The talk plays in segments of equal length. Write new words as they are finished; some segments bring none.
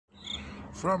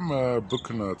From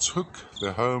Buchenards Hoek,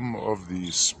 the home of the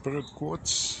Spirit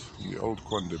Quartz, the old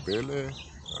Kwandebele,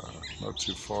 not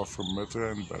too far from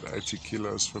Midrand, about 80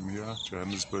 kilos from here,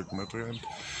 Johannesburg, Midrand.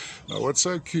 Now what's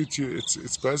so cute here,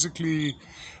 it's basically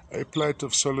a plate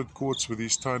of solid quartz with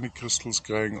these tiny crystals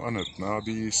growing on it. Now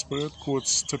the Spirit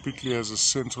Quartz typically has a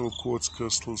central quartz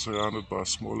crystal surrounded by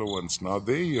smaller ones. Now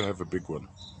there you have a big one.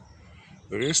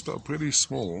 The rest are pretty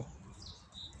small.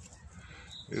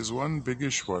 There's one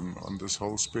biggish one on this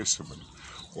whole specimen.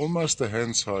 Almost a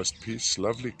hand-sized piece,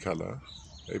 lovely color,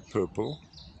 a purple,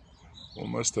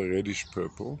 almost a reddish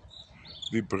purple.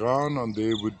 The brown on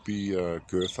there would be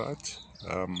goethite.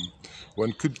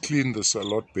 One could clean this a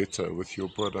lot better with your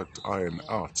product Iron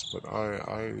Out, but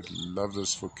I love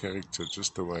this for character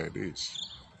just the way it is.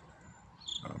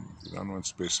 You don't want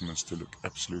specimens to look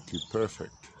absolutely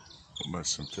perfect,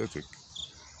 almost synthetic.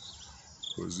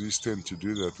 Because these tend to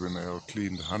do that when they are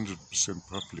cleaned 100%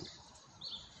 properly.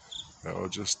 They are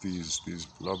just these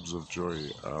blobs of joy,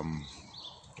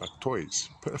 like toys,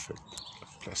 perfect,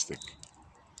 like plastic.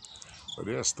 But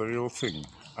yes, the real thing,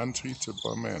 untreated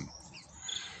by man,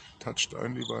 touched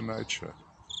only by nature.